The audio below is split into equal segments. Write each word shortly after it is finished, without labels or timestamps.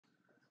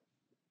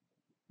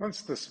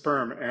Once the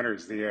sperm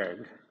enters the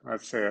egg,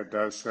 let's say it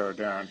does so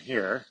down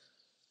here,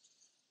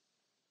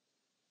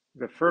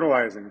 the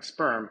fertilizing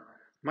sperm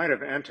might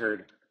have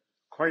entered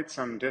quite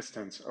some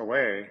distance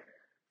away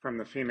from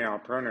the female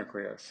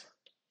pronucleus.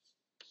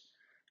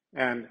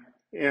 And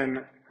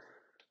in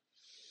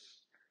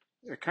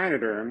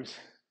echinoderms,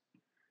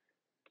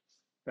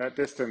 that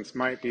distance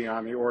might be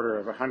on the order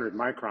of 100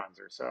 microns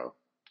or so,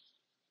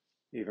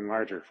 even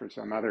larger for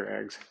some other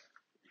eggs.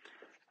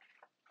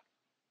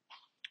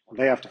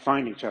 They have to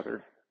find each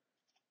other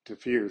to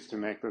fuse to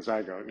make the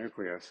zygote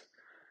nucleus.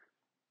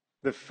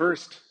 The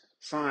first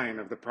sign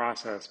of the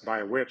process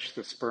by which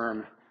the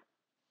sperm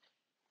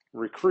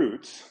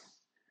recruits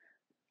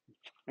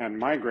and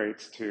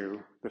migrates to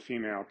the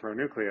female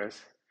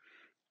pronucleus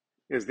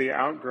is the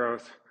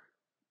outgrowth,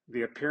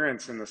 the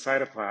appearance in the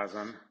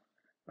cytoplasm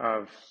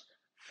of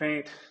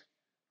faint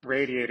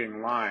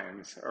radiating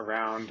lines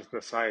around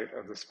the site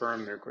of the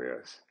sperm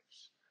nucleus.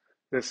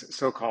 This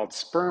so-called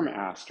sperm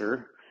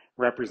aster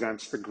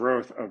represents the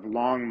growth of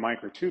long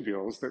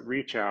microtubules that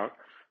reach out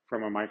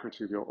from a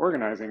microtubule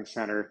organizing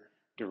center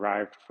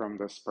derived from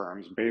the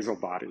sperm's basal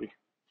body.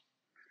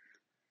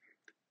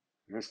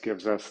 And this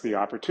gives us the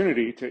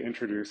opportunity to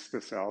introduce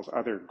the cell's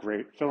other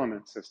great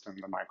filament system,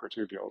 the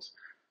microtubules.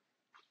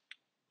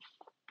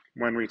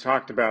 When we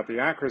talked about the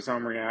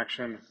acrosome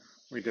reaction,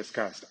 we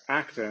discussed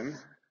actin,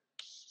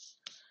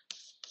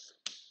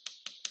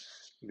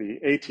 the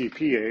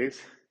ATPase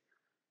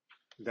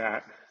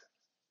that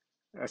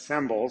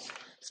assembles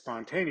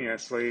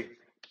spontaneously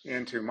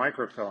into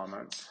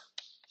microfilaments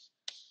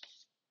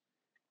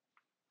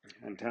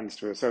and tends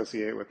to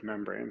associate with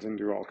membranes and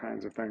do all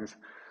kinds of things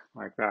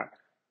like that.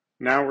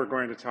 Now we're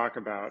going to talk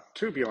about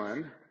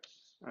tubulin,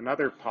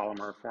 another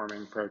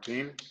polymer-forming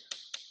protein.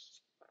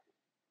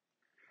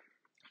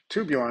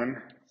 Tubulin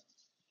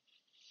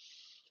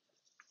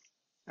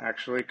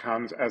actually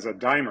comes as a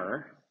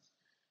dimer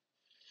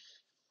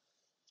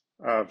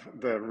of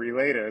the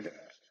related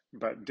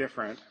but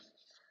different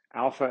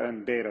alpha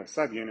and beta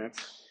subunits.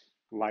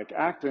 Like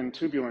actin,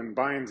 tubulin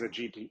binds a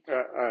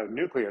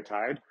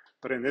nucleotide,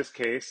 but in this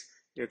case,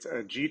 it's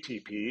a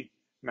GTP,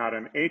 not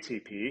an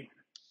ATP.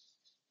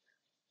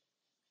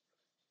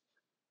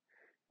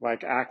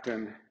 Like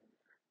actin,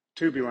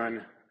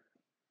 tubulin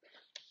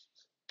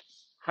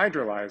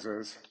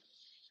hydrolyzes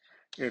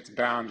its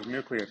bound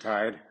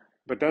nucleotide,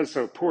 but does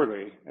so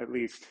poorly, at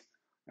least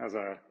as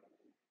a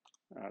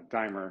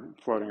dimer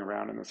floating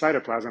around in the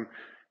cytoplasm.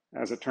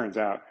 As it turns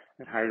out,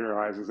 it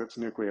hydrolyzes its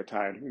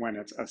nucleotide when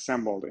it's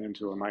assembled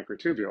into a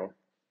microtubule,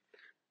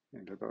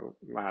 into the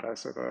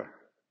lattice of a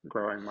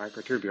growing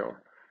microtubule.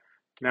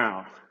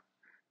 Now,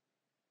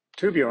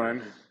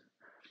 tubulin,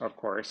 of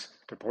course,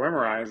 to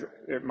polymerize,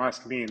 it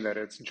must mean that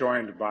it's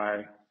joined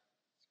by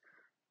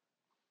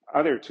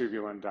other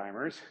tubulin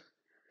dimers,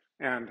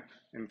 and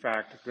in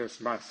fact, this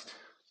must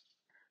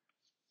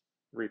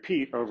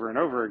repeat over and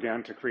over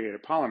again to create a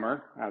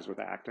polymer, as with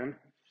actin.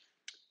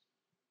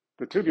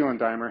 The tubulin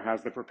dimer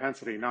has the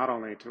propensity not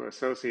only to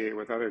associate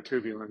with other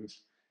tubulins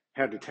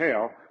head to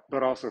tail,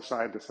 but also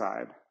side to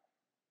side.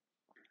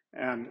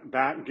 And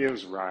that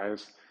gives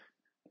rise,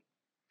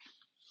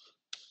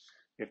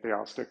 if they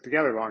all stick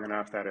together long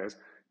enough, that is,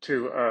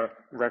 to a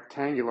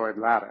rectanguloid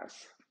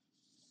lattice.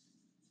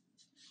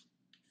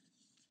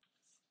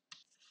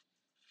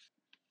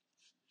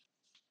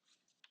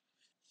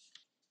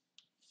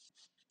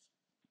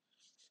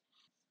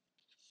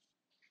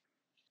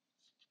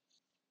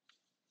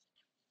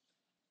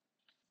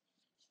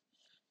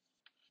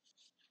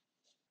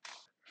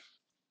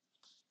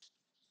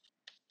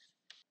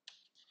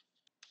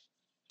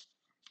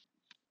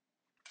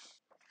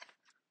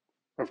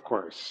 Of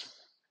course,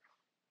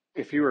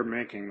 if you were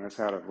making this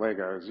out of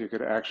Legos, you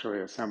could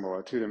actually assemble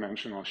a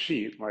two-dimensional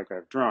sheet like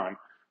I've drawn.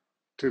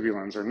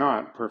 Tubulins are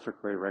not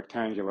perfectly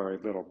rectangular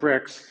little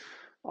bricks,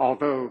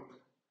 although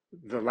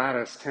the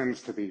lattice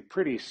tends to be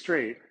pretty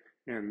straight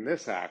in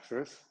this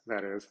axis,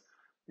 that is,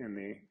 in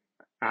the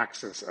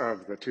axis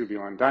of the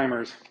tubulin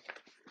dimers.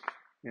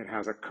 It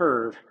has a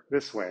curve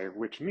this way,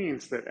 which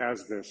means that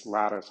as this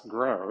lattice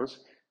grows,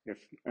 if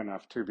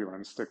enough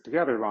tubulins stick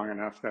together long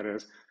enough, that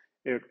is,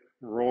 it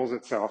rolls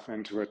itself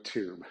into a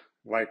tube,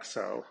 like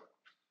so.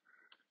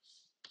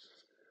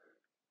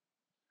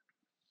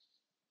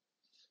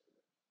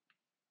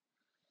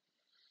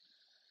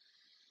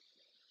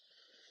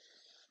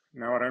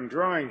 Now what I'm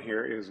drawing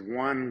here is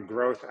one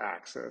growth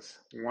axis,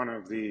 one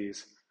of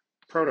these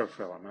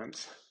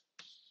protofilaments.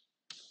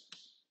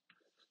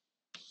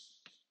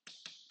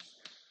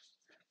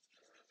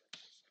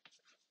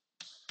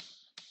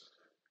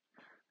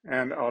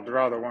 And I'll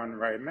draw the one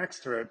right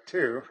next to it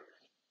too.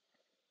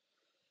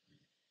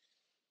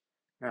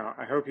 Now,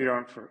 I hope you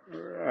don't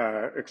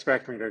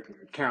expect me to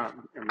count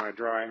in my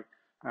drawing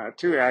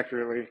too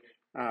accurately.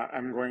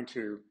 I'm going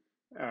to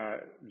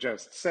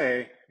just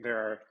say there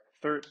are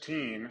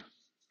 13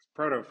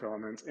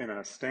 protofilaments in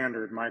a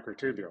standard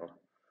microtubule.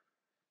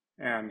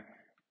 And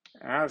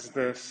as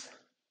this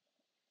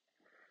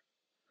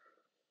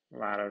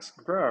lattice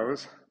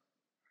grows,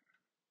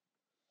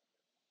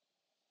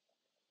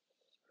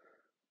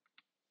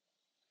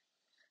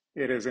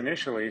 it is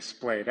initially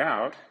splayed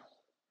out,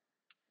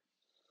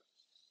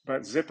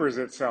 but zippers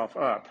itself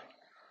up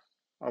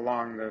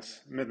along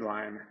this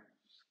midline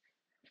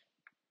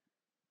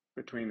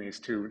between these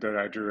two that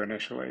I drew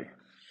initially.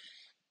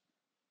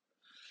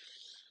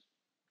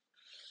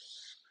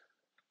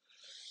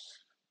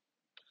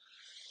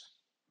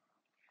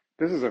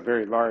 This is a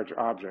very large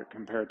object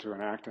compared to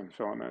an actin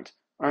filament.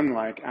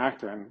 Unlike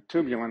actin,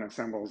 tubulin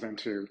assembles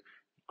into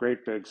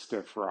great big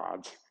stiff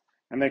rods,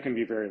 and they can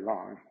be very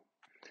long.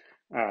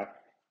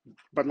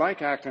 But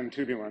like actin,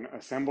 tubulin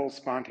assembles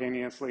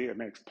spontaneously. It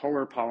makes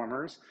polar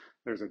polymers.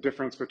 There's a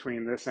difference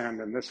between this end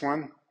and this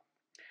one.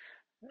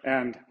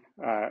 And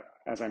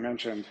as I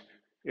mentioned,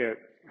 it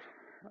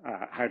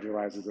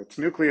hydrolyzes its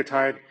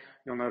nucleotide.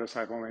 You'll notice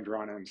I've only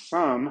drawn in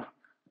some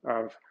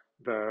of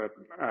the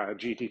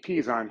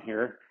GTPs on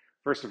here.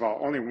 First of all,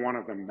 only one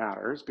of them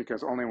matters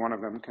because only one of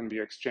them can be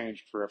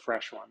exchanged for a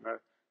fresh one.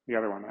 The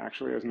other one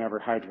actually is never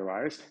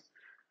hydrolyzed.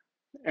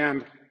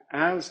 And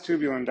as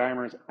tubulin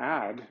dimers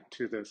add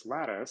to this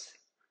lattice,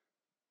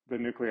 the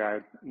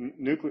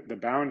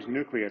bound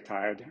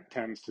nucleotide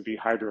tends to be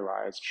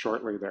hydrolyzed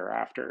shortly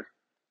thereafter.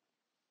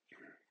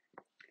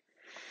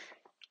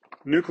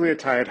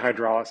 Nucleotide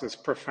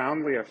hydrolysis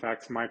profoundly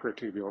affects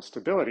microtubule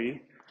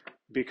stability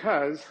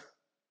because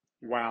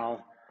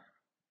while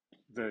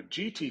the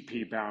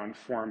GTP-bound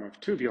form of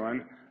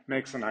tubulin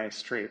makes a nice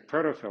straight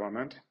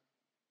protofilament,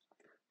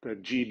 the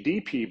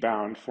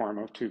GDP-bound form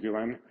of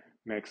tubulin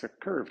makes a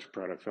curved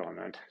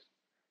protofilament.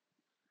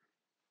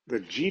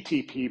 The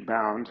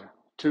GTP-bound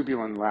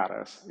tubulin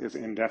lattice is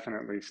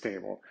indefinitely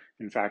stable.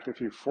 In fact, if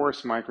you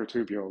force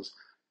microtubules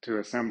to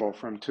assemble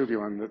from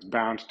tubulin that's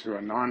bound to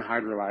a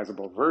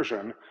non-hydrolyzable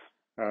version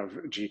of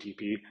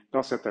GTP,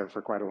 they'll sit there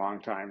for quite a long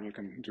time. You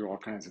can do all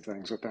kinds of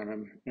things with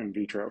them in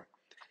vitro.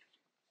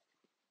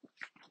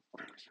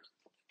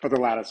 But the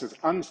lattice is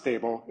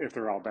unstable if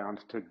they're all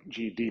bound to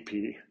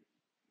GDP.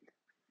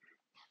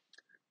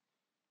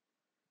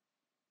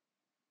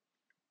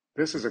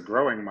 This is a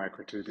growing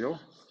microtubule.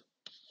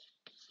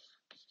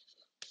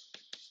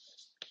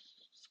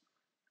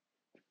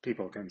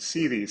 People can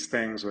see these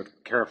things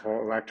with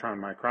careful electron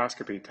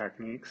microscopy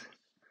techniques.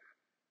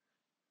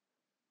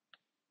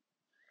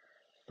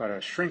 But a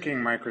shrinking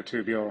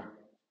microtubule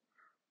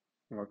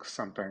looks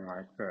something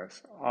like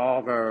this.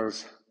 All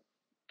those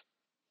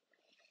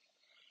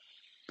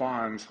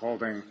bonds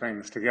holding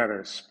things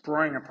together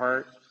spring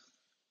apart.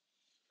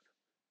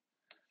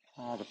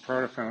 All the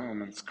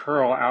protofilaments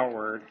curl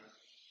outward,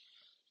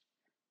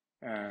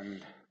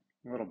 and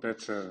little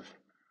bits of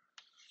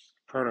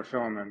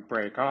protofilament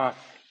break off.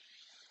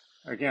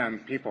 Again,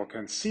 people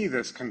can see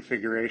this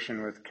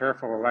configuration with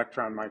careful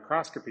electron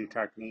microscopy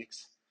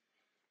techniques.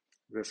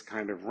 This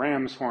kind of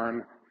ram's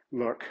horn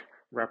look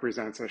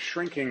represents a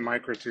shrinking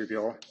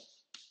microtubule.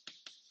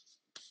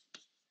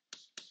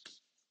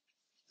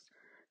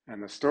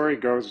 And the story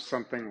goes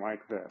something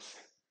like this.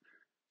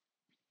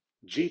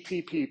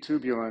 GTP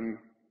tubulin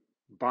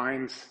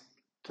binds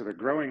to the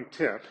growing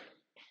tip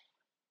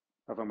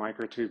of a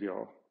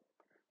microtubule.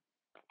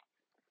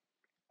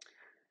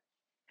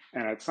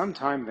 And at some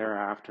time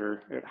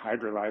thereafter, it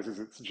hydrolyzes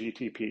its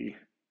GTP.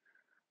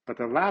 But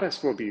the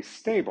lattice will be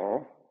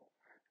stable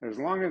as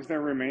long as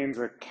there remains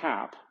a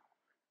cap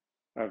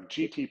of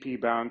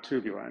GTP-bound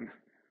tubulin.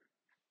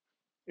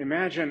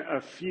 Imagine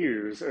a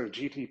fuse of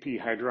GTP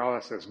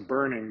hydrolysis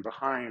burning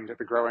behind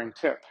the growing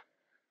tip.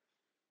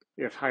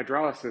 If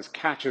hydrolysis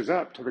catches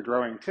up to the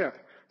growing tip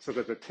so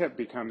that the tip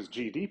becomes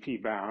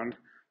GDP-bound,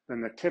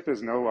 then the tip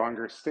is no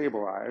longer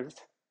stabilized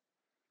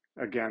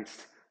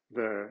against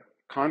the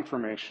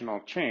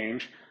conformational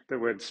change that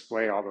would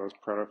splay all those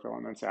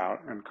protofilaments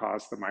out and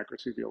cause the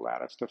microtubule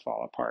lattice to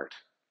fall apart.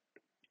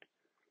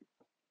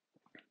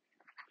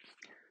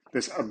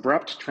 This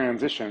abrupt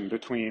transition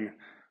between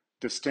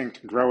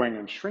distinct growing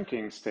and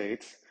shrinking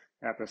states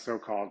at the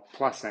so-called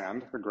plus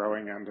end, the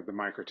growing end of the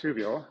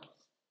microtubule,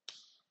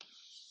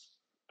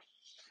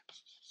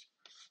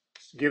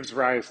 gives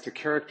rise to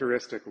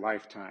characteristic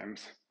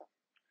lifetimes.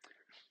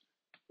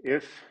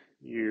 If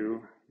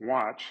you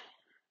watch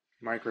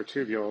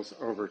microtubules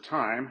over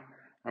time,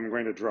 I'm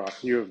going to draw a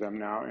few of them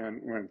now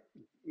in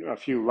a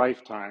few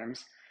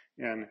lifetimes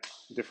in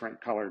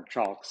different colored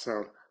chalks.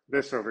 So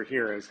this over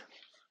here is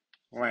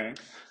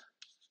length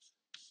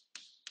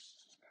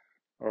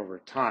over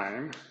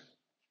time.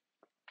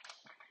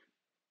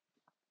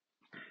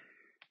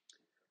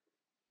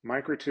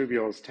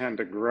 Microtubules tend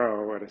to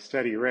grow at a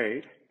steady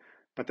rate,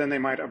 but then they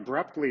might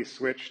abruptly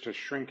switch to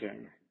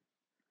shrinking,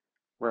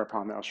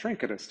 whereupon they'll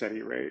shrink at a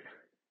steady rate.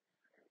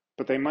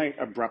 But they might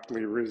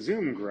abruptly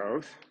resume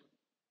growth,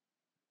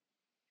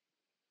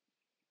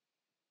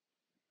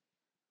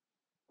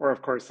 or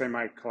of course they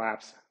might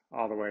collapse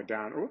all the way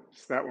down.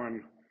 Oops, that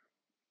one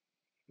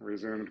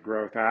resumed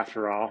growth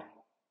after all.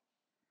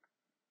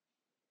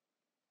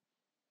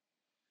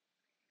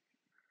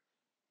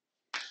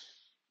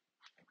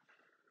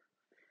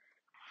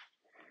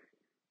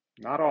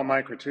 Not all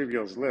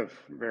microtubules live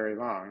very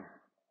long.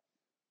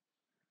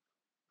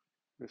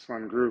 This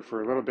one grew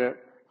for a little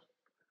bit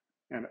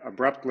and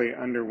abruptly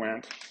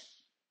underwent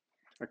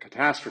a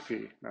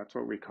catastrophe. That's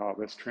what we call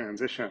this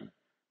transition.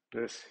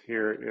 This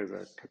here is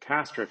a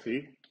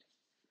catastrophe,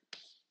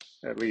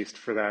 at least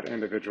for that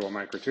individual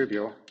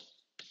microtubule.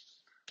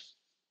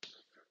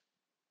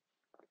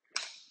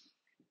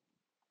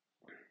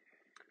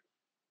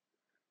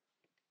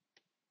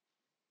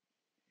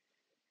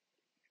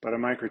 But a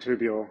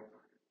microtubule,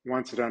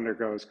 once it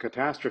undergoes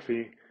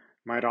catastrophe,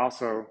 might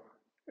also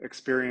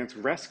experience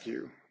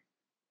rescue.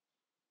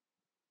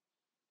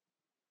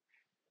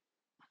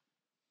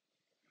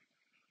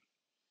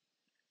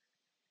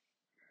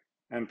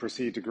 And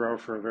proceed to grow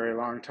for a very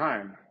long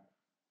time,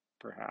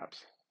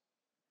 perhaps.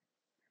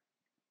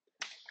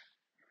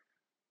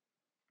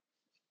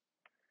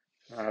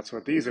 That's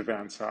what these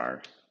events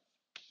are.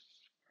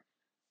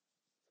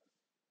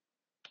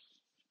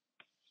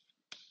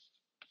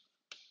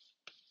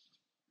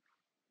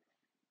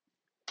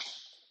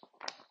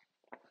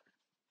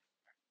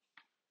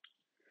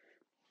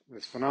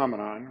 This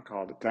phenomenon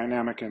called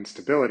dynamic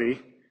instability,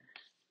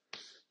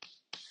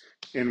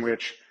 in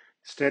which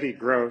steady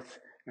growth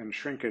and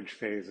shrinkage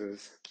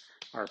phases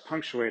are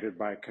punctuated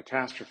by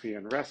catastrophe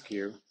and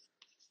rescue,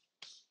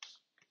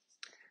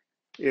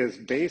 is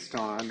based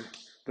on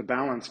the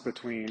balance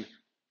between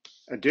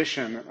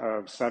addition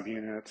of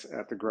subunits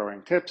at the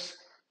growing tips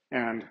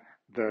and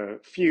the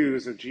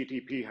fuse of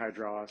GTP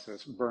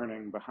hydrolysis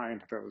burning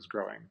behind those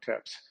growing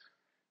tips.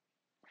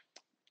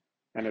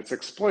 And it's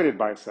exploited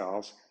by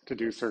cells to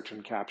do search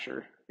and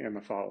capture in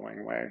the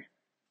following way.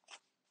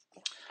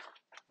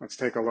 Let's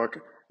take a look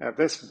at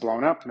this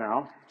blown up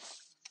now.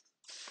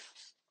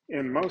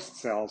 In most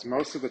cells,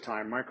 most of the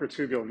time,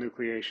 microtubule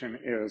nucleation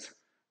is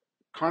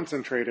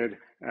concentrated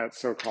at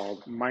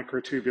so-called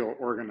microtubule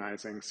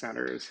organizing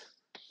centers,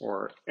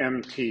 or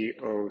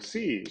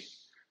MTOC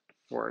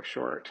for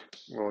short.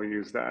 We'll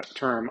use that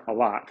term a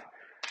lot.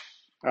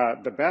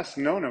 The best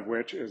known of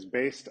which is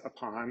based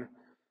upon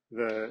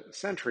the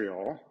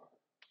centriole,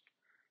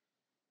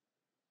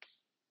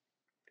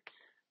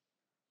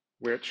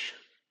 which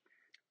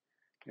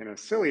in a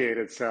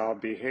ciliated cell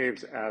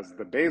behaves as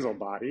the basal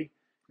body.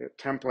 It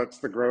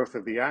templates the growth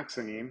of the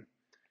axoneme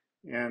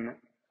in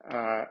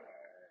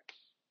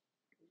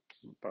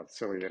both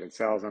ciliated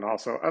cells and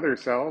also other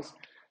cells.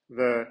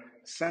 The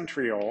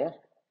centriole,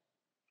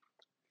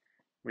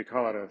 we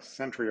call it a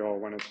centriole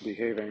when it's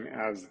behaving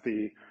as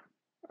the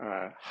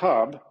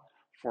hub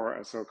for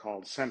a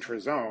so-called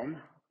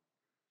centrosome,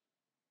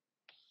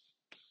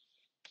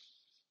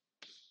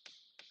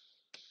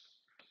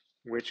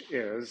 which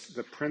is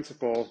the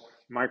principal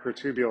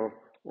microtubule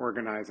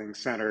organizing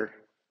center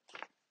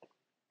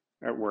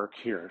at work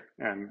here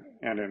and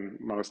in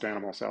most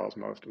animal cells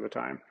most of the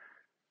time.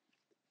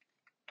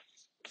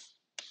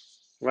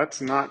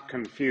 Let's not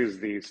confuse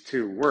these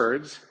two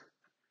words.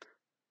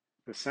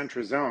 The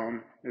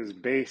centrosome is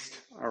based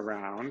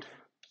around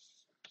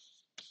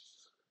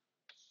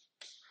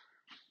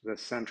the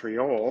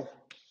centriole,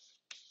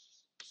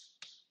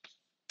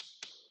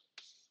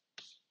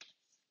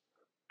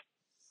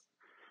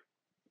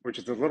 which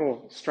is a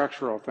little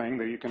structural thing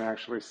that you can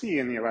actually see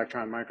in the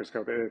electron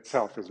microscope. It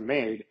itself is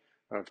made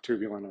of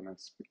tubulin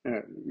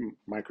and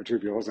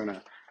microtubules in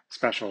a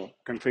special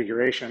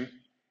configuration.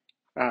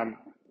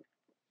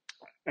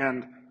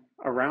 And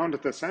around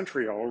the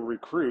centriole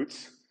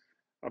recruits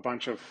a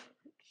bunch of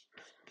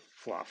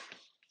fluff,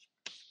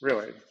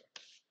 really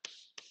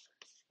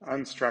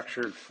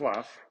unstructured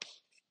fluff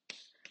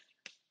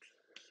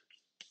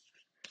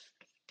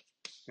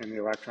in the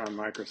electron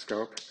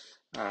microscope.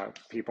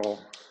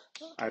 People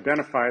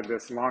identified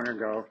this long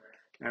ago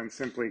and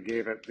simply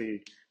gave it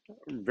the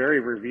very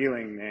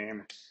revealing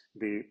name,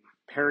 the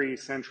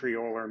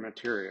pericentriolar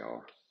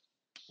material,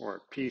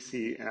 or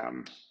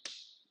PCM.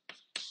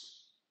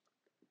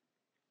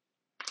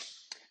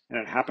 And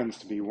it happens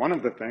to be one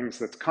of the things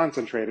that's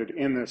concentrated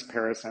in this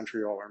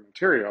pericentriolar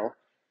material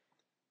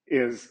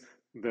is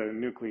the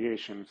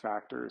nucleation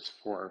factors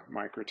for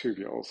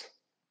microtubules.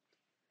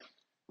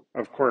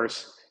 Of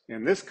course,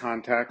 in this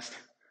context,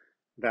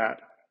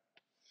 that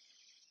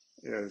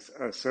is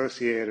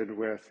associated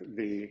with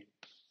the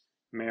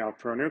male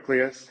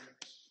pronucleus,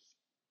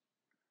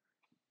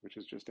 which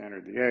has just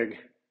entered the egg.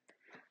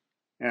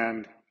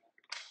 And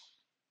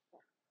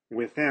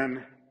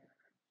within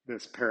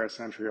this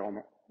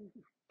pericentriolar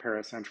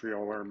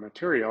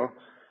material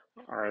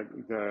are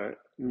the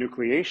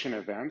nucleation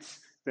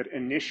events that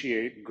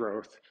initiate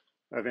growth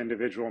of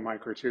individual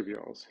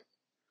microtubules.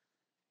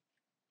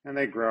 And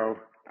they grow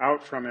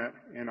out from it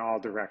in all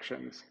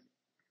directions.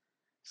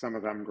 Some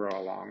of them grow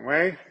a long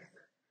way,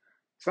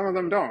 some of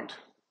them don't.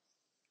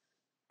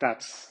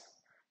 That's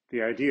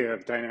the idea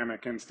of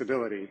dynamic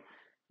instability.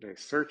 They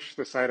search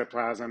the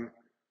cytoplasm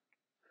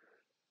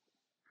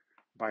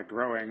by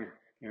growing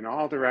in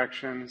all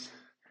directions,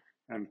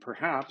 and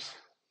perhaps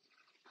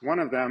one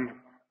of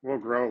them will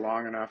grow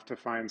long enough to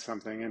find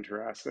something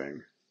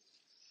interesting.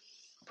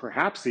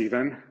 Perhaps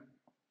even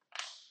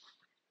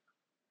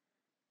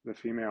the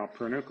female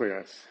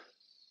pronucleus,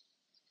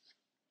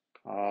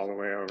 all the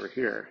way over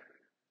here.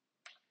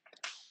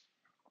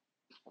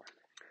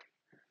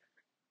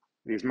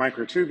 these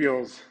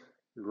microtubules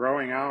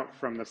growing out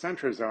from the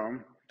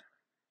centrosome,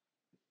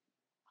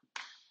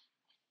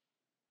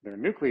 they're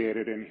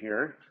nucleated in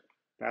here.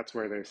 That's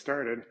where they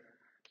started.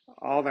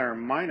 All their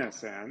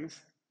minus ends,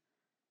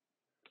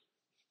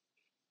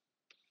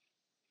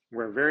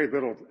 where very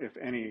little, if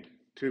any,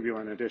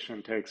 tubulin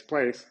addition takes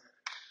place.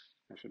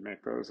 I should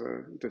make those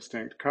a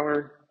distinct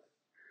color.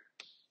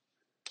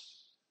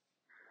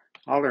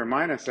 All their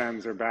minus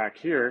ends are back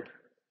here.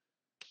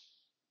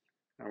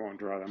 I won't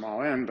draw them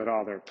all in, but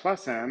all their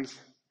plus ends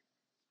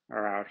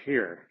are out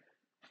here.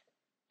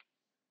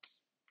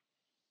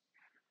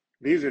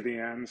 These are the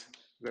ends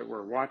that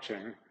we're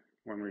watching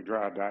when we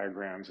draw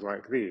diagrams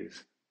like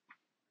these.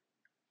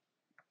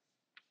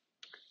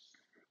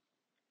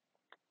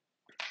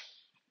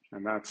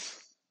 And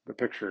that's the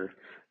picture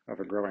of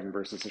a growing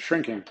versus a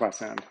shrinking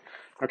plus end.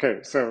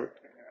 Okay, so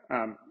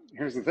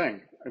here's the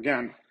thing.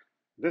 Again,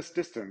 this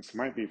distance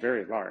might be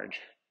very large.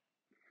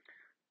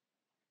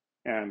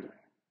 And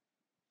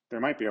there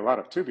might be a lot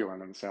of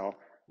tubulin in the cell,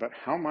 but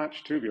how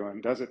much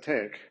tubulin does it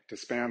take to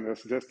span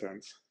this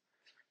distance?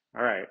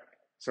 All right,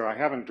 so I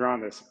haven't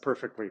drawn this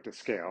perfectly to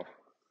scale,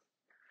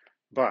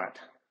 but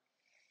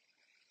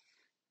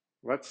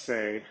let's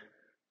say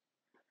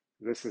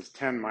this is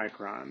 10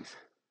 microns.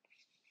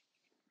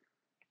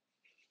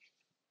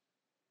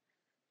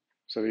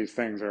 So these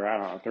things are, I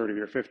don't know, 30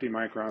 or 50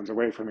 microns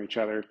away from each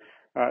other.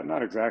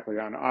 Not exactly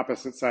on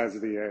opposite sides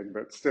of the egg,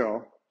 but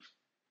still.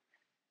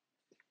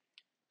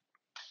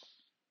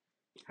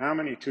 How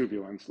many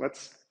tubulins?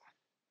 Let's,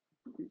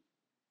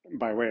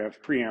 by way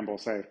of preamble,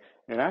 say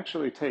it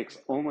actually takes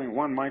only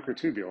one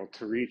microtubule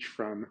to reach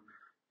from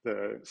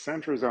the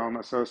centrosome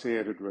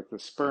associated with the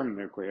sperm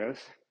nucleus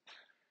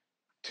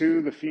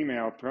to the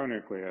female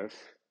pronucleus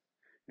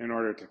in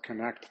order to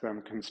connect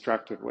them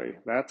constructively.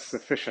 That's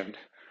sufficient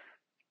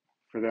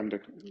for them to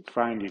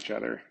find each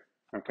other,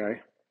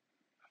 okay?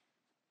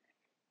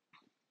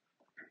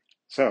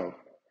 So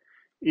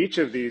each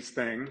of these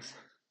things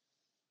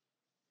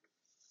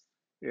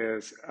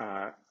is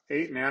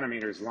 8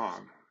 nanometers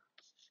long.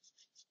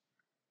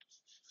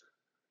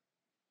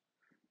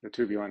 The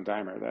tubulin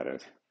dimer, that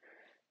is.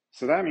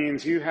 So that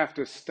means you have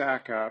to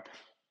stack up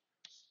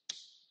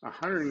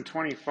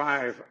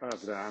 125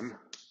 of them,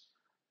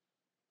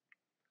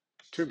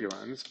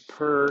 tubulins,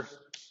 per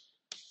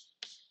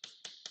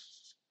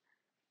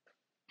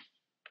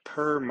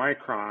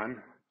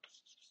micron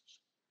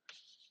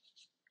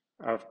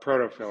of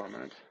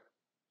protofilament.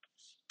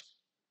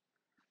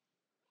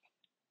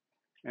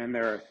 And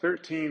there are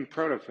 13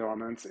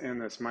 protofilaments in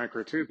this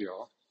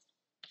microtubule,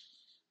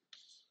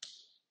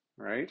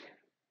 right?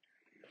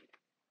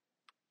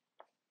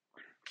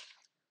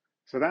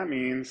 So that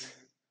means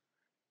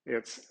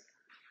it's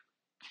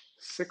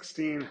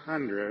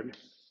 1,600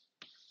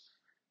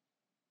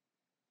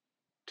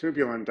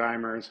 tubulin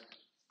dimers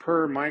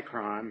per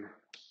micron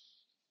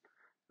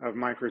of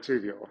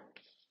microtubule.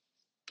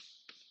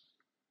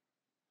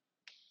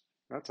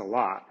 That's a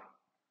lot.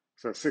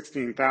 So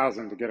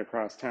 16,000 to get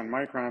across 10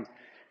 microns.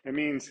 It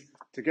means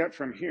to get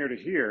from here to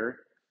here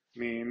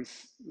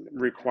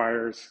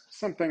requires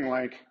something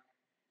like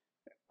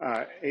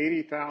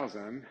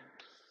 80,000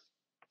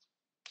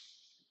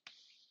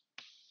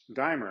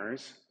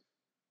 dimers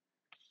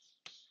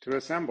to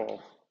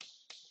assemble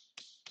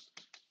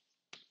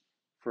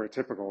for a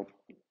typical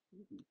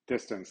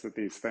distance that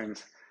these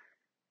things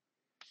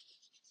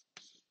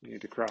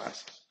need to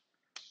cross.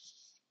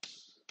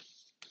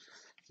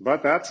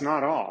 But that's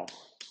not all,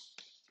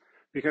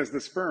 because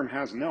the sperm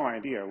has no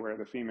idea where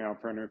the female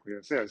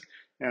pronucleus is,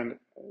 and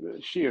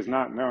she is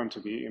not known to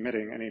be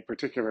emitting any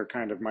particular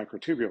kind of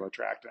microtubule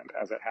attractant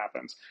as it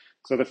happens.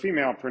 So the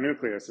female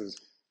pronucleus is,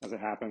 as it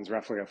happens,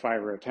 roughly a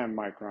 5 or a 10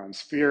 micron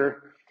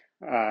sphere,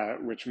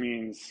 which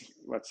means,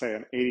 let's say,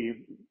 an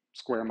 80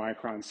 square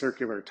micron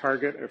circular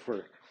target if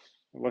we're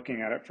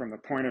looking at it from the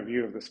point of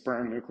view of the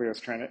sperm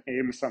nucleus trying to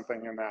aim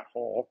something in that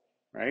hole,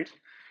 right?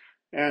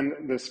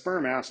 And the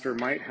spermaster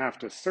might have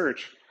to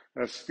search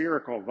a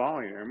spherical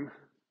volume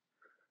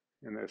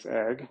in this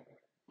egg.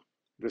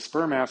 The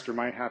spermaster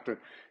might have to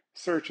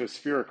search a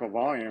spherical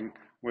volume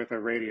with a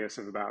radius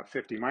of about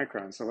 50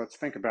 microns. So let's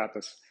think about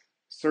this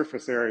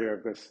surface area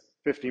of this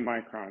 50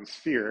 micron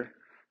sphere.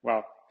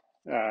 Well,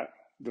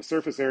 the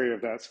surface area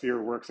of that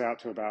sphere works out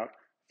to about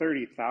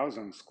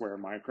 30,000 square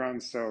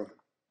microns. So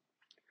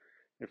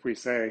if we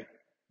say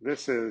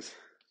this is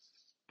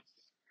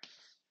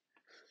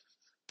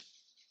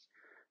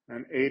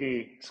an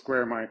 80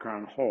 square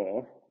micron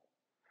hole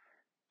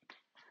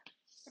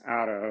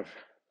out of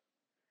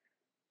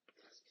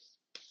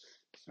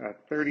a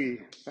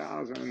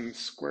 30,000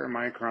 square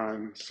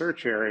micron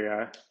search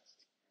area,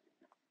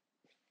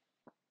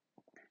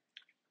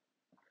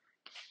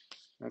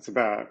 that's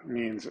about,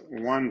 means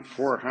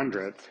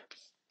 1/400th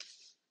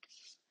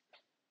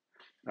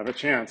of a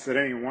chance that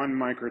any one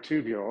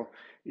microtubule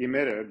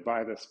emitted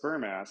by the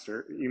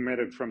spermaster,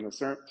 emitted from the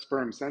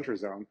sperm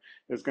centrosome,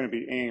 is going to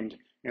be aimed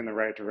in the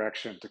right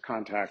direction to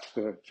contact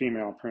the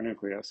female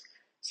pronucleus.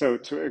 So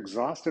to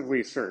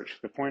exhaustively search,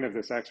 the point of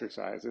this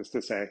exercise is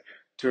to say,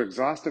 to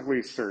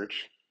exhaustively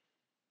search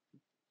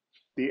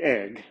the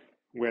egg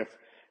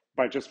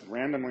by just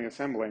randomly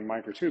assembling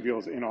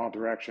microtubules in all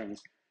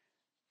directions.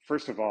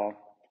 First of all,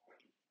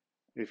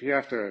 if you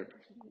have to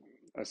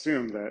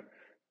assume that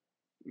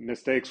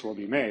mistakes will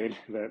be made,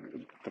 that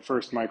the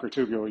first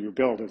microtubule you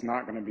build is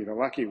not going to be the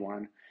lucky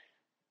one,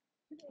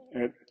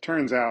 it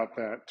turns out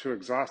that to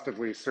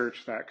exhaustively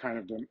search that kind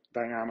of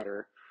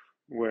diameter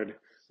would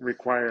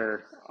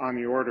require on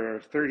the order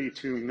of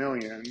 32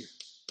 million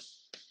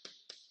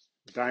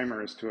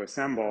dimers to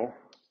assemble.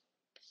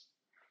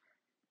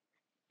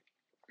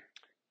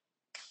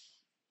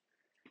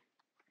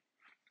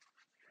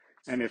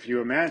 And if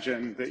you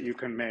imagine that you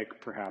can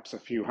make perhaps a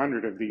few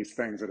hundred of these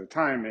things at a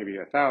time, maybe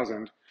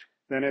 1,000,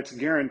 then it's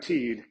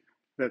guaranteed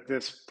that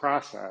this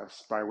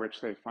process by which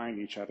they find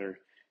each other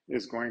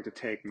is going to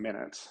take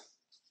minutes.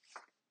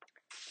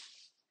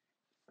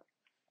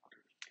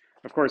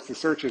 Of course, the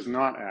search is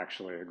not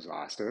actually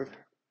exhaustive,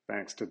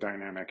 thanks to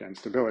dynamic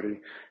instability,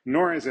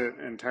 nor is it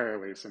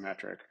entirely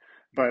symmetric.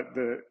 But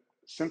the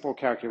simple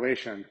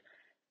calculation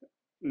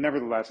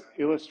nevertheless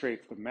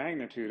illustrates the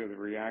magnitude of the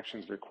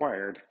reactions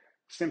required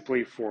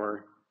simply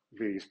for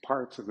these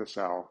parts of the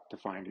cell to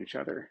find each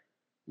other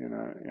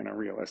in a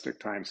realistic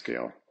time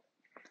scale.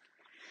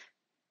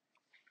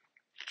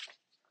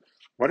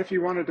 What if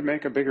you wanted to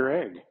make a bigger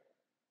egg?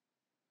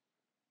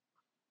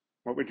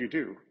 What would you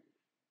do?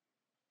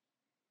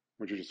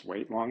 Would you just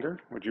wait longer?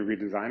 Would you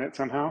redesign it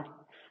somehow?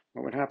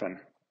 What would happen?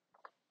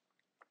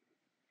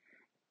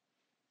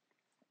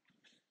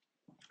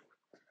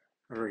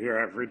 Over here,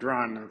 I've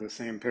redrawn the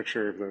same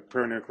picture of the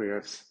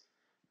pronucleus,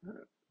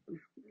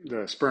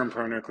 the sperm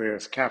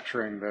pronucleus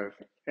capturing the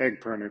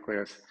egg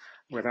pronucleus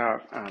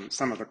without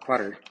some of the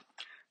clutter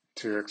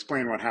to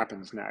explain what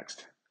happens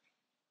next.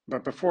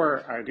 But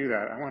before I do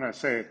that, I want to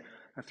say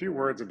a few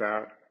words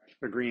about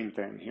the green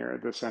thing here,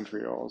 the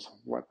centrioles,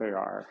 what they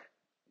are.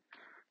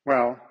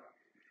 Well,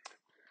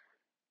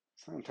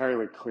 it's not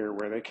entirely clear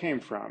where they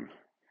came from.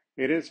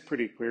 It is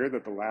pretty clear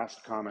that the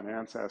last common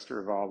ancestor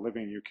of all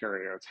living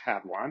eukaryotes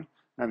had one,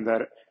 and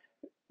that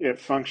it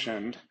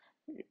functioned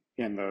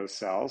in those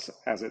cells,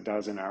 as it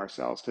does in our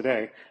cells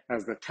today,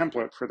 as the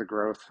template for the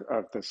growth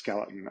of the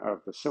skeleton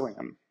of the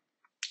cilium,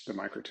 the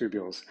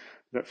microtubules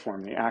that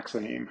form the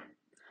axoneme.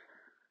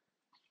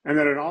 And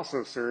that it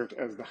also served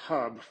as the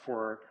hub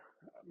for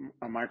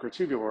a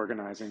microtubule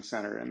organizing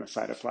center in the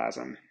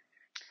cytoplasm.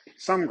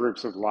 Some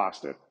groups have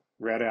lost it.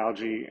 Red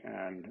algae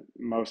and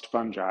most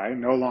fungi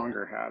no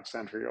longer have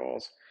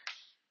centrioles.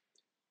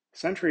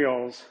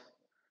 Centrioles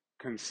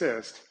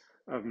consist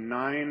of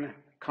 9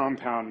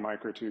 compound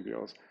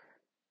microtubules.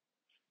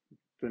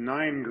 The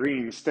 9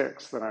 green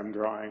sticks that I'm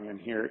drawing in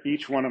here,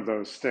 each one of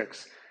those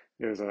sticks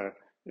is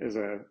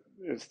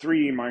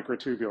 3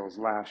 microtubules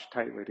lashed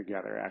tightly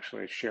together,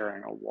 actually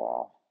sharing a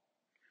wall.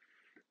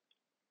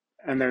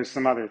 And there's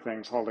some other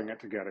things holding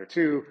it together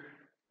too.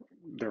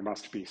 There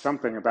must be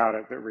something about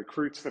it that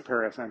recruits the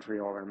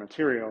paracentriolar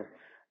material,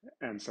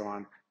 and so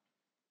on.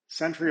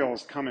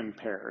 Centrioles come in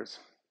pairs,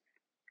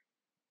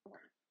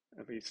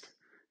 at least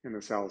in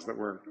the cells that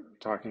we're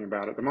talking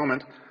about at the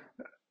moment.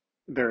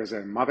 There's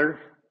a mother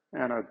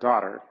and a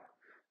daughter.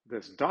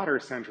 This daughter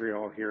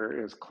centriole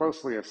here is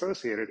closely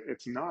associated.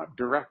 It's not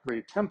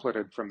directly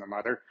templated from the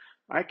mother.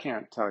 I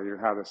can't tell you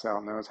how the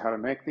cell knows how to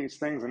make these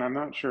things, and I'm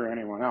not sure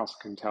anyone else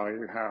can tell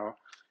you how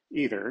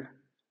either.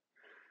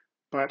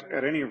 But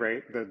at any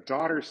rate, the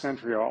daughter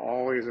centriole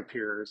always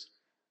appears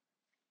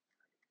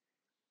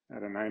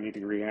at a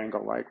 90-degree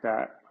angle like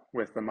that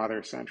with the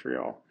mother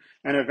centriole.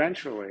 And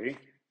eventually,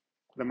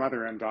 the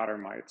mother and daughter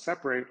might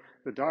separate.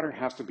 The daughter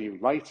has to be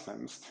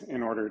licensed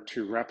in order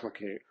to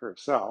replicate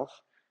herself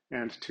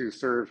and to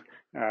serve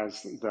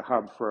as the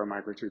hub for a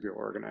microtubule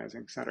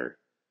organizing center.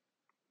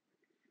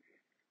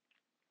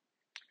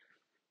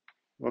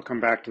 We'll come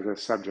back to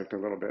this subject a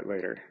little bit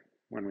later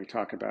when we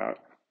talk about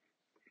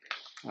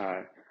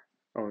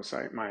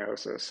oocyte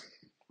meiosis.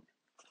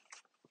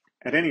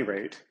 At any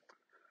rate,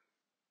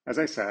 as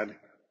I said,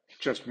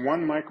 just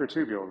one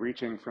microtubule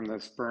reaching from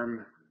the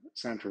sperm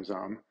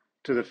centrosome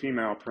to the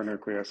female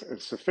pronucleus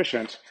is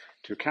sufficient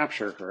to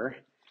capture her.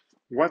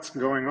 What's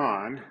going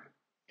on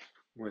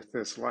with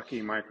this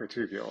lucky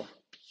microtubule?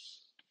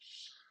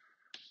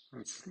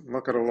 Let's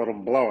look at a little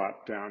blow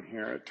up down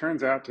here. It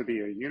turns out to be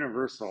a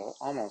universal,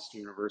 almost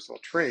universal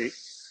trait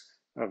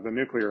of the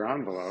nuclear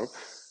envelope,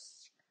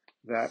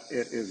 that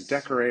it is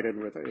decorated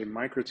with a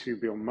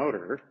microtubule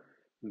motor,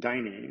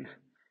 dynein.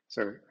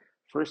 So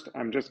first,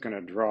 I'm just going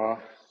to draw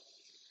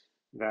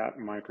that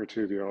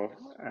microtubule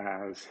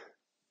as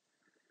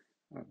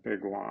a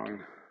big long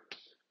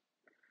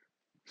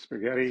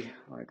spaghetti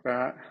like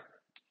that.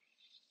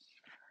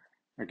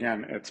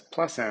 Again, its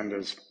plus end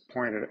is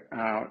pointed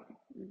out,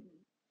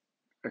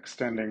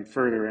 extending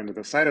further into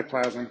the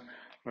cytoplasm,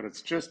 but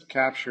it's just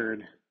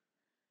captured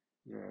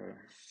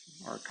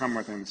or come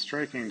within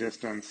striking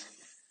distance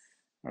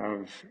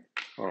of,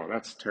 oh,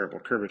 that's terrible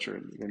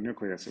curvature. The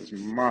nucleus is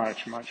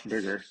much, much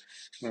bigger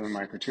than the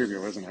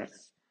microtubule, isn't it?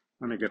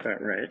 Let me get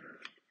that right.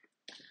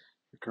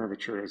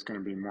 curvature is going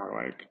to be more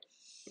like,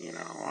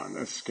 on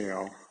this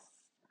scale,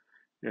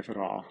 if at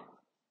all.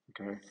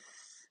 Okay,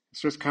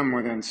 it's just come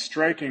within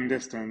striking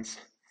distance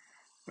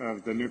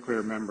of the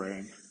nuclear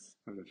membrane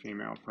of the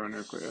female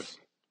pronucleus.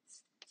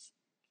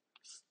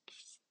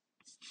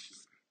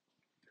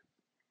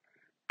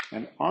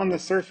 And on the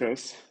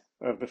surface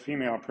of the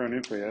female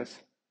pronucleus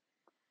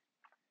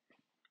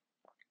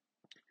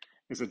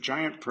is a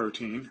giant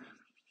protein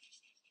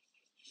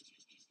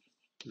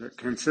that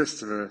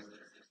consists of a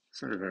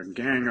sort of a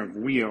gang of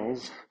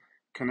wheels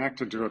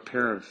connected to a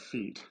pair of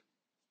feet.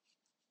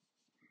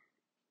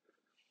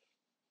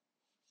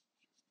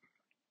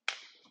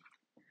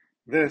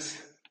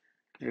 This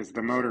is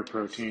the motor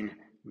protein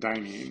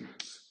dynein.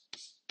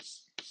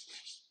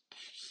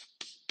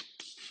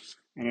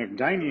 And if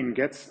dynein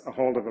gets a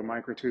hold of a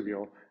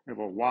microtubule, it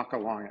will walk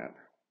along it.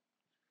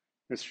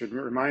 This should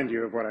remind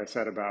you of what I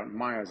said about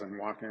myosin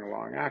walking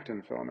along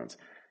actin filaments.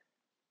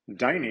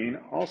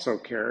 Dynein also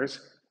cares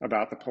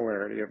about the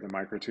polarity of the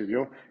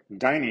microtubule.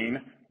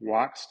 Dynein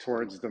walks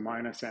towards the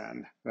minus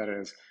end. That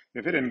is,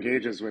 if it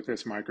engages with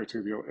this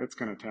microtubule, it's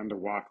going to tend to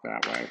walk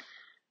that way.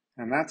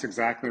 And that's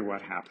exactly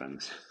what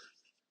happens.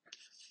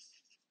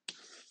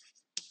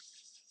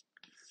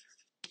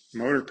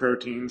 Motor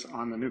proteins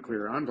on the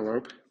nuclear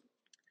envelope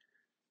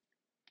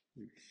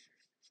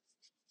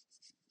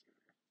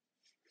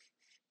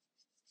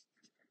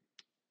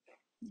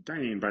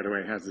dynein, by the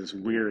way, has this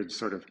weird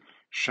sort of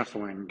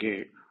shuffling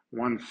gait.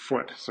 One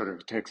foot sort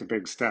of takes a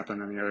big step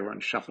and then the other one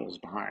shuffles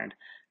behind.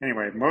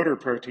 Anyway, motor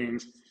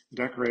proteins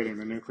decorating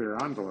the nuclear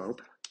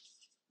envelope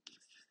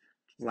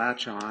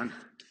latch on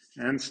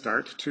and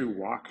start to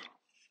walk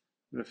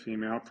the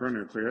female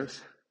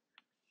pronucleus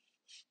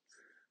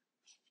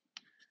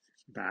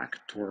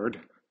back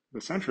toward the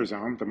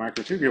centrosome, the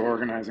microtubule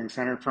organizing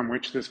center from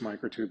which this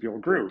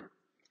microtubule grew.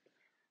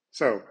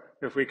 So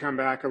if we come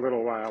back a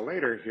little while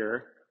later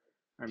here,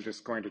 I'm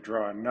just going to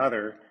draw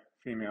another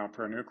female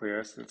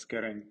pronucleus that's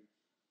getting,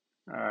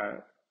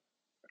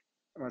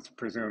 let's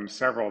presume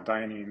several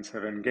dyneins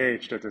have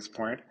engaged at this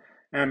point.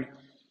 And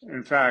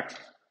in fact,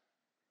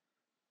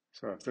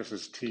 so if this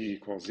is t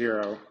equals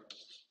 0,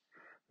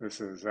 this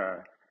is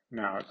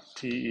now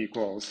t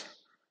equals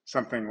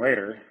something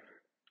later,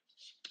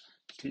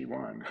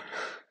 t1.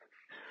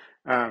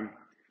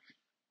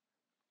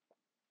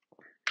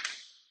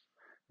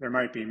 There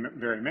might be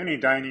very many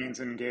dyneins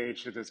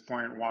engaged at this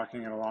point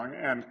walking it along,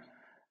 and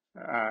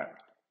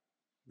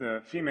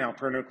the female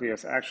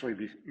pronucleus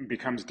actually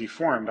becomes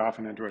deformed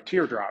often into a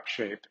teardrop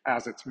shape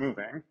as it's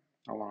moving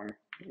along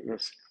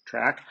this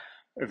track.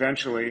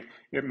 Eventually,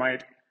 it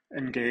might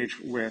engage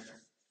with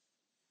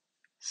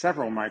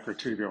several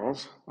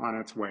microtubules on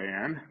its way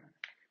in.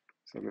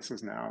 So this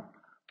is now,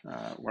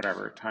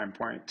 time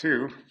point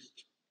 2,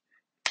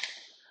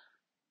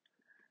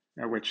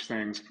 at which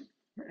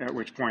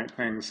point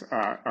things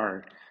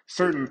are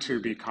certain to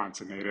be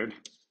consummated.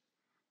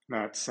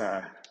 That's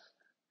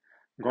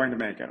going to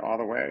make it all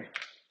the way.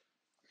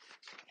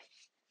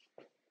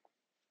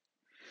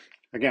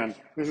 Again,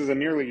 this is a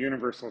nearly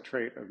universal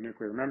trait of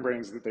nuclear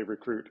membranes that they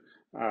recruit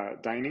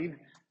dynein.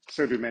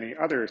 So do many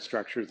other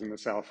structures in the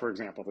cell, for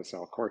example, the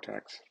cell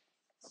cortex.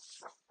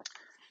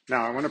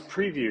 Now, I want to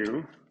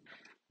preview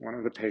one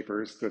of the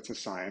papers that's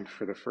assigned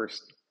for the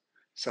first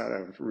set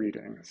of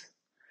readings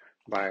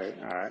by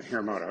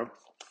Hiramoto,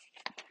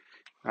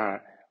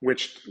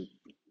 which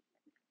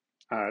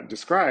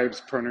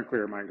describes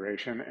pronuclear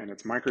migration and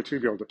its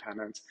microtubule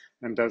dependence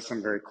and does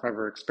some very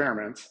clever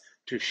experiments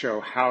to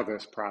show how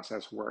this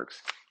process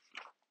works.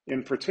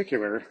 In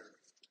particular,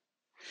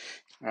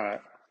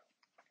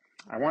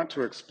 I want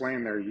to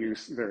explain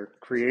their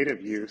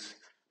creative use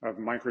of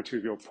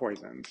microtubule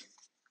poisons.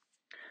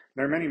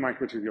 There are many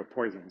microtubule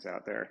poisons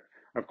out there.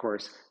 Of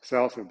course,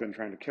 cells have been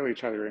trying to kill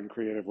each other in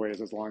creative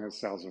ways as long as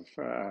cells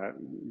have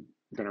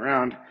been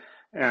around,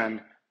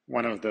 and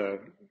one of the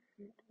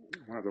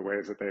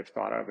ways that they've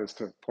thought of is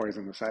to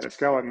poison the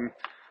cytoskeleton.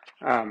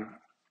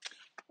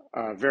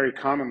 Very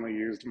commonly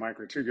used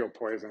microtubule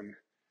poison,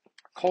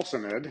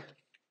 colcimid,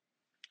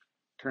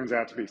 turns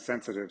out to be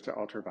sensitive to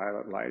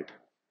ultraviolet light.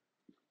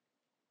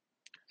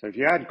 So if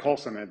you add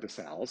colcimid to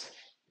cells,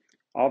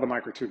 all the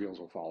microtubules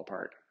will fall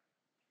apart,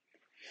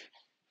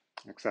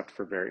 except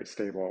for very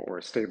stable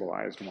or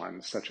stabilized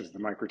ones, such as the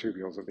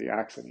microtubules of the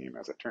axoneme,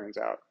 as it turns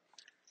out.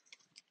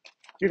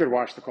 You could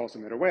wash the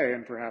colcimid away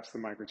and perhaps the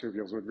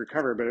microtubules would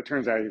recover, but it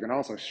turns out you can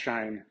also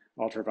shine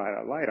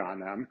ultraviolet light on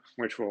them,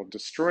 which will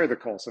destroy the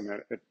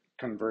colcimid. It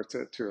converts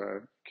it to a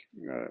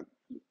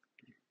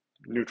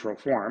neutral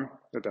form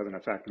that doesn't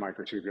affect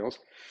microtubules,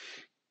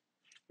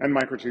 and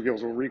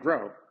microtubules will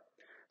regrow.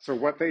 So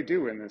what they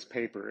do in this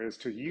paper is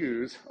to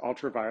use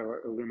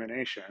ultraviolet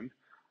illumination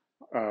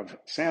of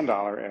sand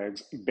dollar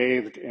eggs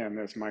bathed in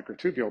this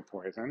microtubule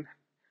poison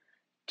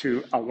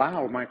to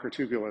allow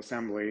microtubule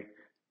assembly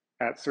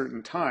at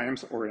certain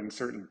times or in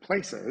certain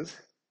places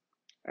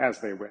as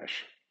they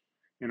wish,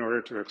 in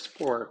order to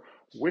explore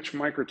which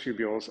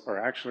microtubules are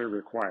actually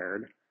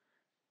required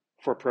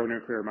for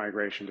pronuclear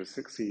migration to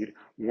succeed,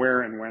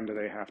 where and when do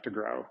they have to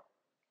grow.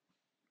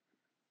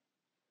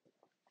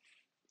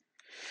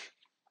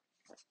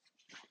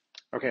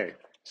 Okay,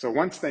 so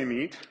once the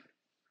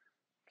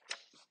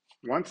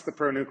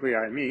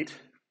pronuclei meet,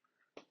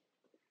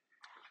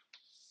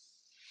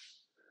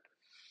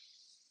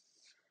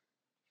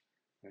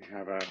 they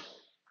have a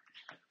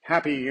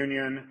happy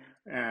union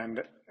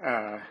and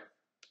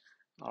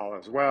all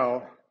is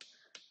well.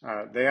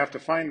 They have to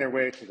find their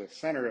way to the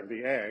center of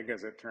the egg,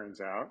 as it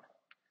turns out,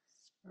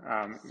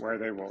 where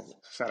they will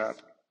set up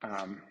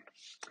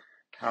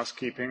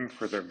housekeeping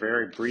for the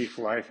very brief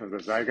life of the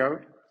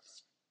zygote.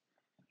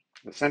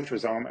 The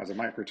centrosome as a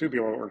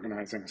microtubule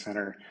organizing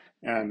center,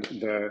 and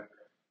the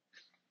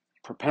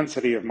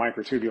propensity of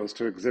microtubules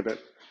to exhibit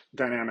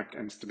dynamic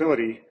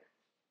instability,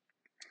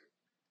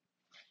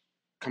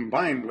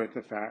 combined with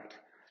the fact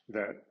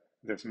that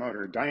this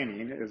motor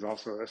dynein is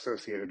also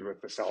associated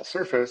with the cell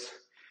surface,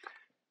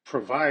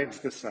 provides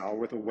the cell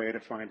with a way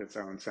to find its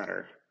own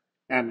center.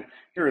 And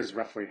here is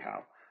roughly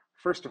how.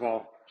 First of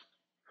all,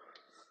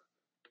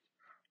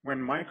 when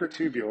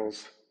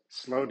microtubules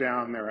slow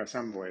down their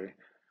assembly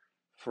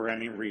for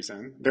any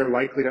reason, they're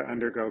likely to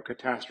undergo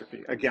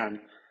catastrophe. Again,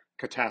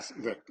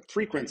 the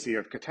frequency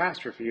of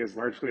catastrophe is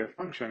largely a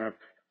function of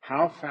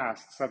how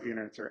fast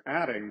subunits are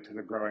adding to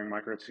the growing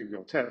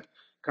microtubule tip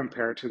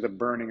compared to the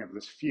burning of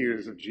this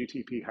fuse of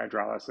GTP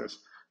hydrolysis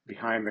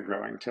behind the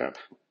growing tip.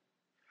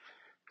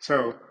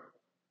 So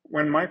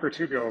when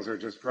microtubules are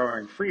just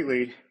growing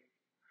freely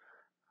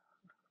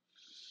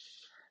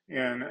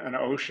in an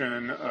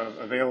ocean of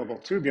available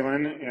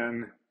tubulin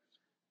in,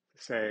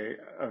 say,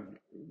 a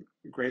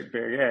great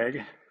big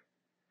egg,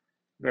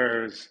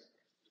 there's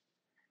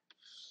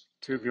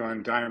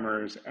tubulin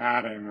dimers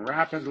adding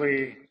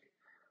rapidly,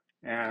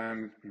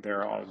 and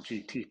they're all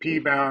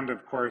GTP bound,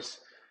 of course,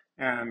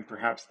 and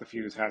perhaps the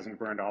fuse hasn't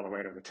burned all the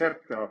way to the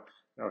tip. They'll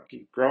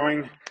keep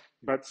growing,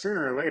 but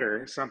sooner or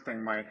later,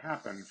 something might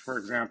happen. For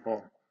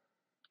example,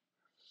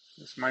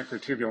 this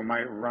microtubule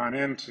might run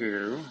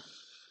into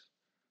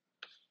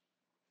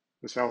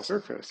the cell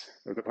surface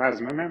or the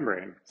plasma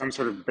membrane, some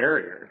sort of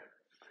barrier,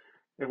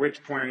 at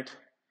which point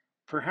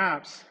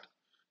perhaps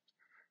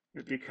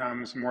it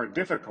becomes more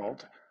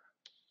difficult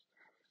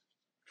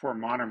for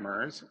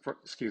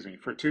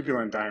for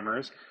tubulin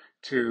dimers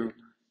to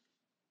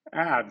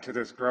add to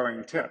this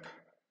growing tip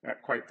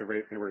at quite the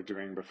rate they were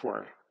doing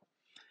before.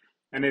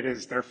 And it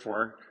is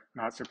therefore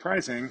not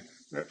surprising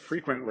that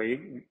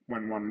frequently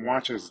when one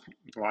watches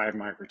live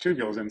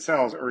microtubules in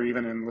cells or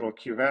even in little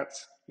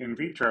cuvettes in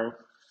vitro,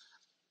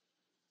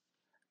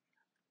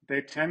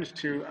 they tend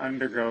to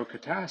undergo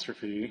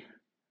catastrophe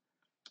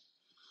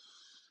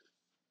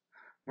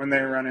when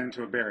they run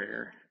into a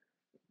barrier.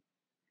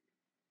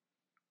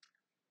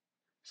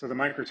 So the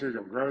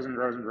microtubule grows and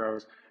grows and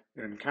grows.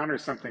 It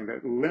encounters something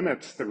that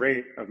limits the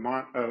rate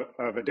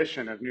of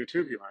addition of new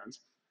tubulins,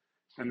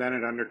 and then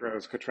it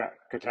undergoes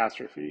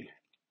catastrophe.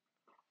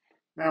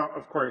 Now,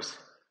 of course,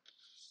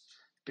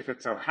 if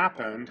it so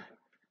happened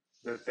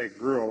that they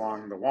grew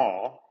along the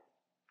wall,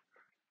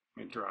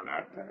 let me draw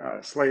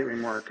that slightly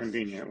more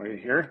conveniently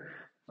here.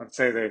 Let's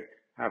say they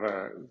have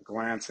a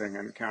glancing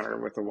encounter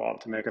with the wall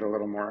to make it a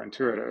little more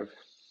intuitive.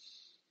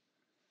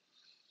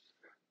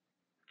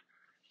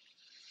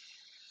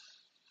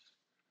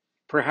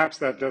 Perhaps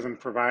that doesn't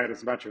provide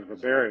as much of a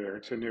barrier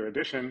to new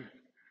addition,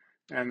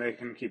 and they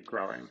can keep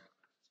growing.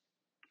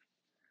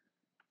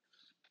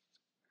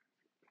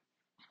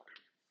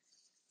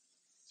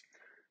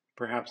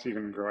 Perhaps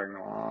even growing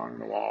along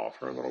the wall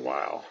for a little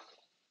while.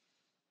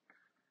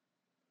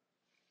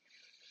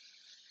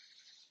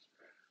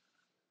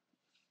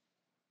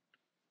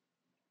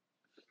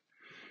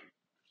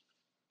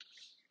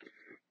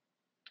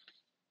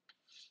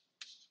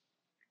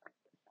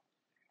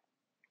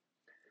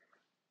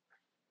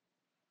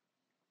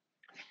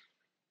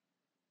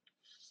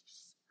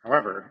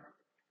 However,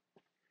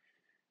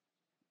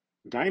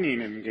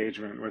 dynein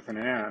engagement with an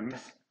and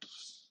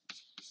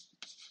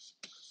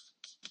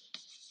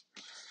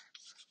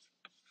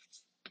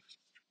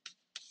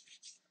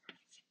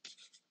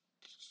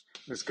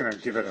is going to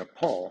give it a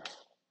pull.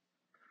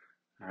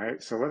 All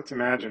right, so let's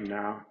imagine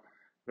now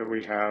that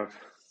we have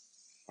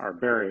our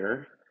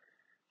barrier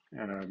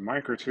and a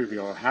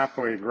microtubule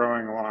happily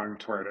growing along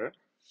toward it.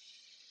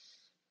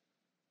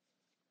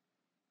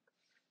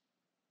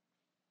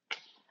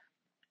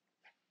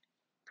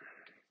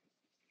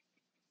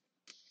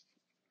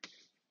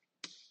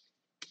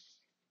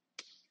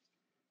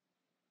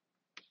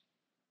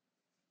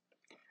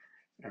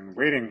 And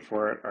waiting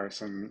for it are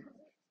some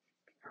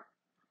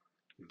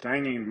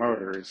dynein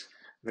motors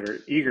that are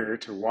eager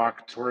to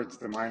walk towards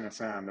the minus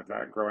end of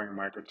that growing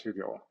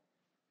microtubule.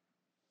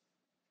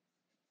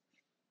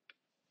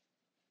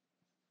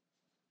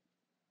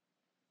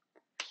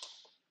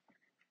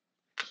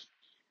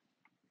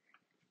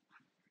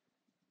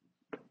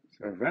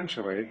 So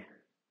eventually,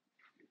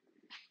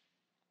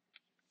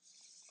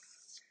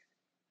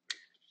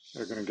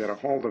 they're going to get a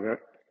hold of it,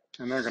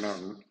 and they're going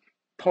to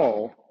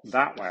pull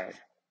that way.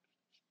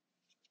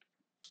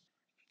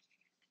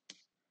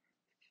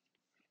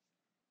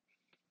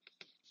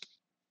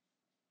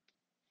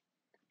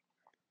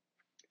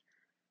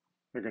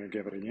 They're going to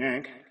give it a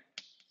yank.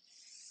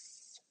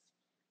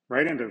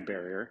 right into the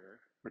barrier,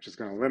 which is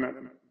going to limit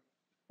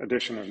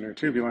addition of new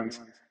tubulins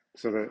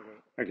so that,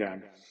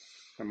 again,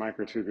 the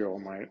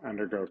microtubule might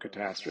undergo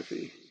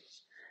catastrophe.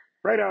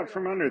 Right out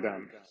from under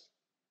them.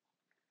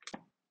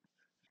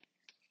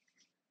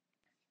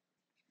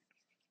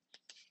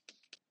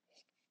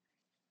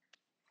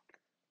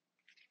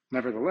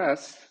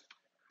 Nevertheless,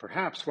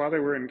 perhaps while they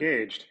were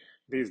engaged,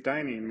 these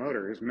dynein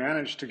motors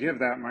managed to give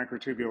that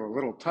microtubule a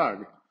little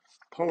tug,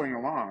 pulling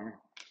along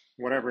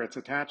whatever it's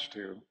attached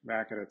to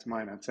back at its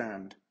minute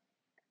end.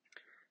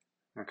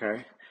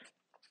 Okay.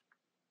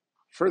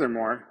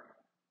 Furthermore,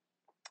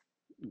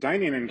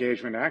 dynein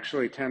engagement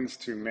actually tends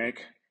to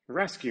make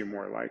rescue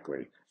more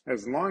likely.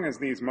 As long as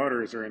these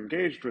motors are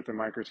engaged with the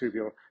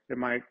microtubule, it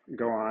might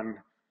go on,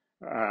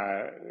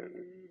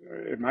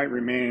 it might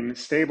remain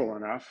stable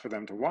enough for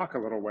them to walk a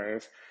little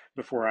ways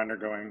before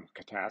undergoing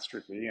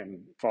catastrophe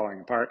and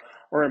falling apart,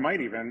 or it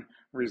might even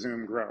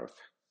resume growth.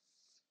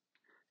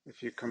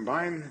 If you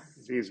combine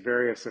these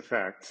various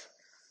effects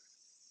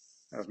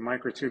of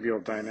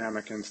microtubule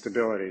dynamic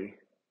instability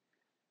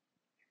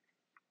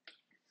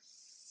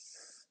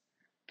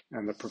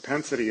and the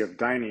propensity of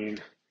dynein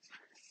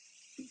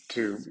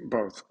to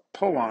both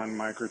pull on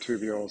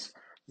microtubules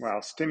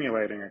while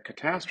stimulating a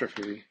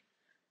catastrophe,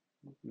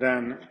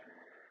 then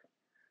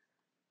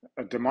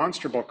a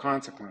demonstrable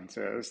consequence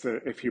is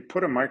that if you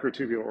put a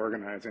microtubule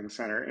organizing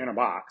center in a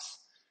box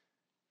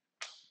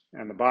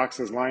and the box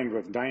is lined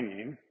with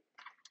dynein,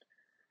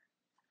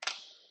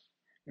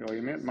 it'll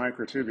emit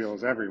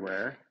microtubules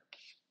everywhere.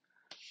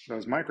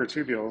 Those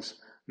microtubules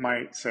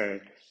might, say,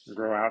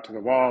 grow out to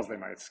the walls, they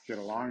might skid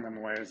along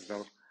them ways,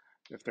 though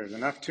if there's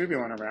enough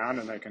tubulin around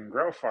and they can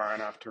grow far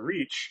enough to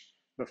reach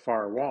the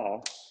far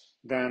wall,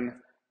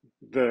 then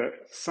the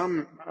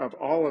sum of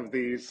all of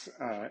these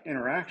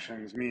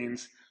interactions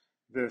means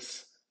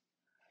this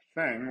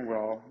thing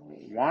will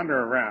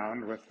wander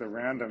around with the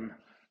random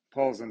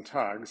pulls and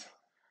tugs,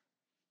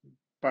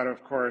 but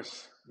of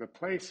course the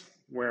place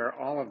where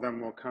all of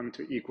them will come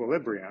to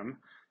equilibrium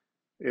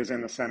is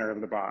in the center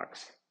of the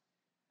box.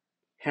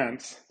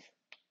 Hence,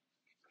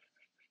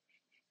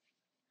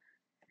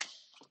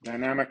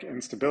 dynamic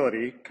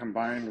instability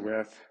combined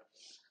with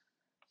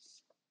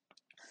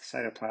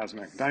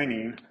cytoplasmic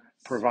dynein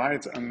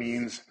provides a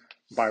means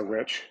by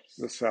which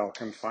the cell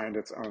can find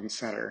its own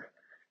center.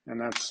 And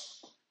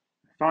that's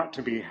thought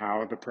to be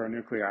how the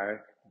pronuclei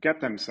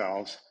get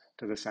themselves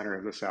to the center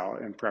of the cell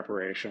in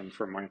preparation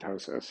for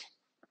mitosis.